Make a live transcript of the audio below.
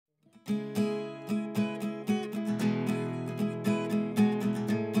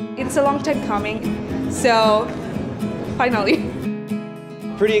It's a long time coming, so finally.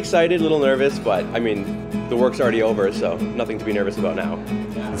 Pretty excited, a little nervous, but I mean, the work's already over, so nothing to be nervous about now.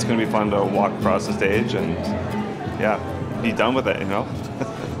 It's going to be fun to walk across the stage and, yeah, be done with it, you know?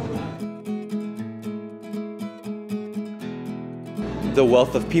 The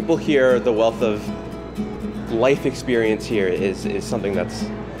wealth of people here, the wealth of life experience here is something that's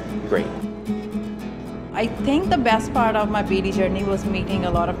great. I think the best part of my Beedie journey was meeting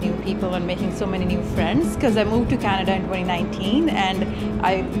a lot of new people and making so many new friends, because I moved to Canada in 2019 and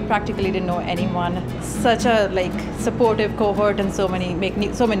I practically didn't know anyone. Such a supportive cohort and so many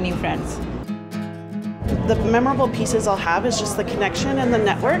new friends. The memorable pieces I'll have is just the connection and the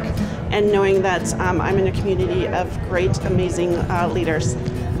network, and knowing that I'm in a community of great, amazing leaders,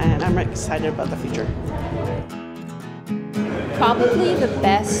 and I'm excited about the future. Probably the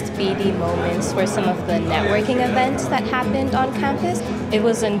best Beedie moments were some of the networking events that happened on campus. It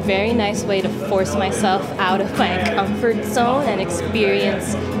was a very nice way to force myself out of my comfort zone and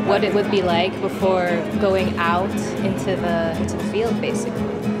experience what it would be like before going out into the field, basically.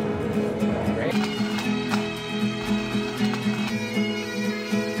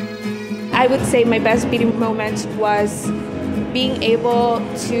 I would say my best Beedie moment was being able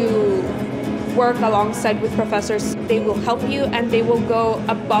to work alongside with professors. They will help you and they will go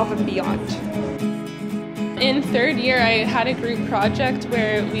above and beyond. In third year, I had a group project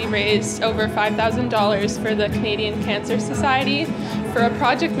where we raised over $5,000 for the Canadian Cancer Society for a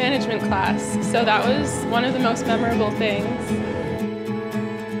project management class. So that was one of the most memorable things.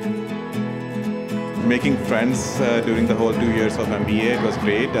 Making friends during the whole 2 years of MBA, it was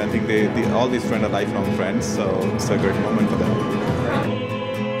great. I think all these friends are lifelong friends, so it's a great moment for them.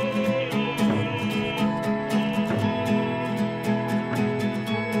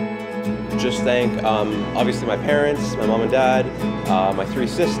 Just thank, obviously, my parents, my mom and dad, my 3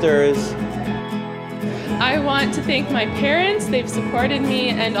 sisters. I want to thank my parents. They've supported me,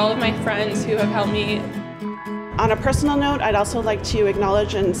 and all of my friends who have helped me. On a personal note, I'd also like to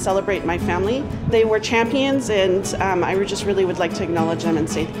acknowledge and celebrate my family. They were champions, and I just really would like to acknowledge them and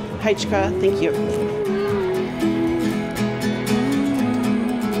say, Haichka, thank you.